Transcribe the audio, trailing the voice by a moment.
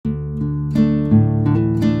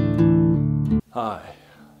Hi,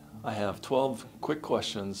 I have 12 quick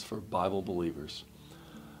questions for Bible believers.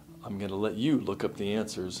 I'm going to let you look up the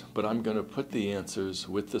answers, but I'm going to put the answers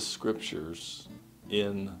with the scriptures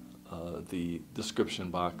in the description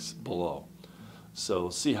box below. So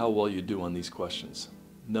see how well you do on these questions.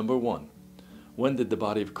 Number 1, when did the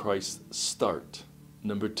body of Christ start?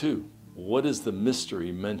 Number 2, what is the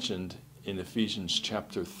mystery mentioned in Ephesians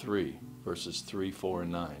chapter 3, verses 3, 4,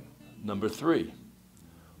 and 9? Number 3,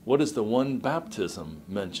 what is the one baptism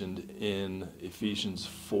mentioned in Ephesians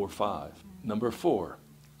 4, 5? Number 4,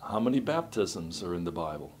 how many baptisms are in the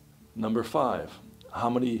Bible? Number 5, how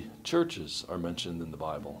many churches are mentioned in the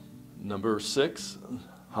Bible? Number 6,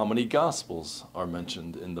 how many gospels are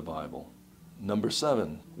mentioned in the Bible? Number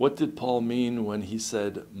 7, what did Paul mean when he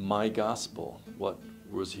said, my gospel? What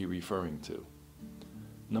was he referring to?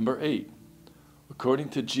 Number 8, according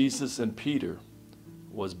to Jesus and Peter,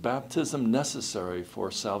 was baptism necessary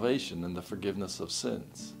for salvation and the forgiveness of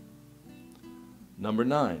sins? Number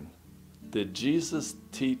 9, did Jesus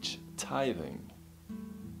teach tithing?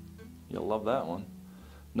 You'll love that one.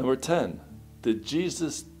 Number 10, did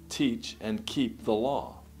Jesus teach and keep the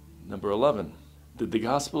law? Number 11, did the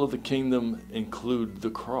gospel of the kingdom include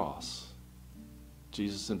the cross?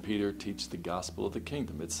 Jesus and Peter teach the gospel of the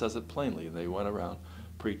kingdom. It says it plainly. They went around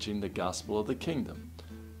preaching the gospel of the kingdom.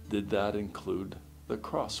 Did that include the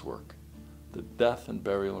cross work, the death and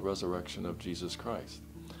burial and resurrection of Jesus Christ?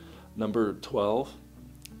 Number 12,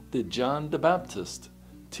 did John the Baptist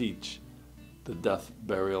teach the death,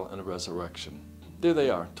 burial, and resurrection? There they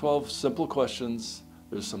are, 12 simple questions.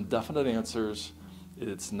 There's some definite answers.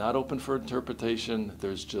 It's not open for interpretation.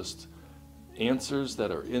 There's just answers that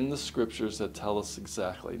are in the scriptures that tell us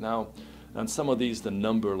exactly. Now, on some of these, the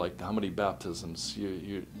number, like how many baptisms,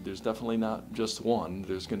 there's definitely not just one.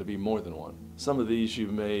 There's going to be more than one. Some of these you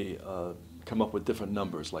may come up with different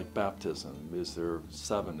numbers, like baptism. Is there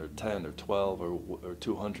 7 or 10 or 12 or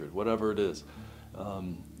 200, whatever it is.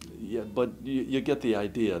 Yeah, but you get the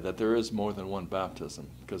idea that there is more than one baptism,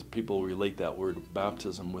 because people relate that word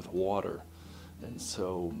baptism with water. And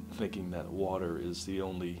so thinking that water is the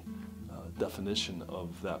only definition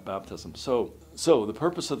of that baptism. So the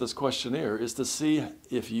purpose of this questionnaire is to see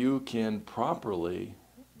if you can properly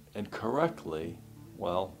and correctly,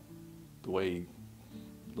 well, the way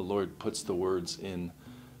the Lord puts the words in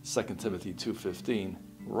 2 Timothy 2:15,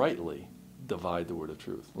 rightly divide the word of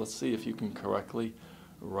truth. Let's see if you can correctly,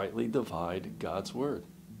 rightly divide God's word.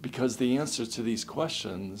 Because the answers to these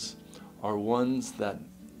questions are ones that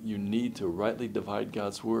you need to rightly divide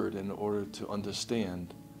God's word in order to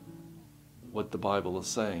understand what the Bible is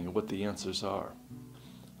saying and what the answers are.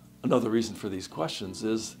 Another reason for these questions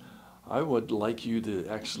is I would like you to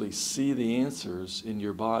actually see the answers in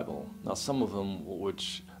your Bible. Now, some of them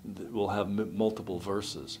which will have multiple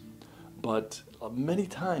verses, but many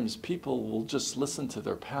times people will just listen to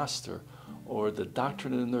their pastor or the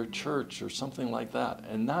doctrine in their church or something like that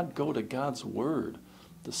and not go to God's word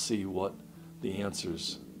to see what the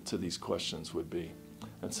answers to these questions would be.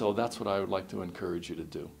 And so that's what I would like to encourage you to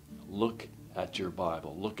do. Look at your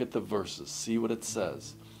Bible. Look at the verses. See what it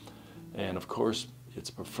says. And of course, it's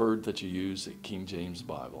preferred that you use a King James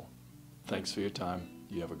Bible. Thanks for your time.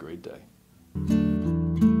 You have a great day.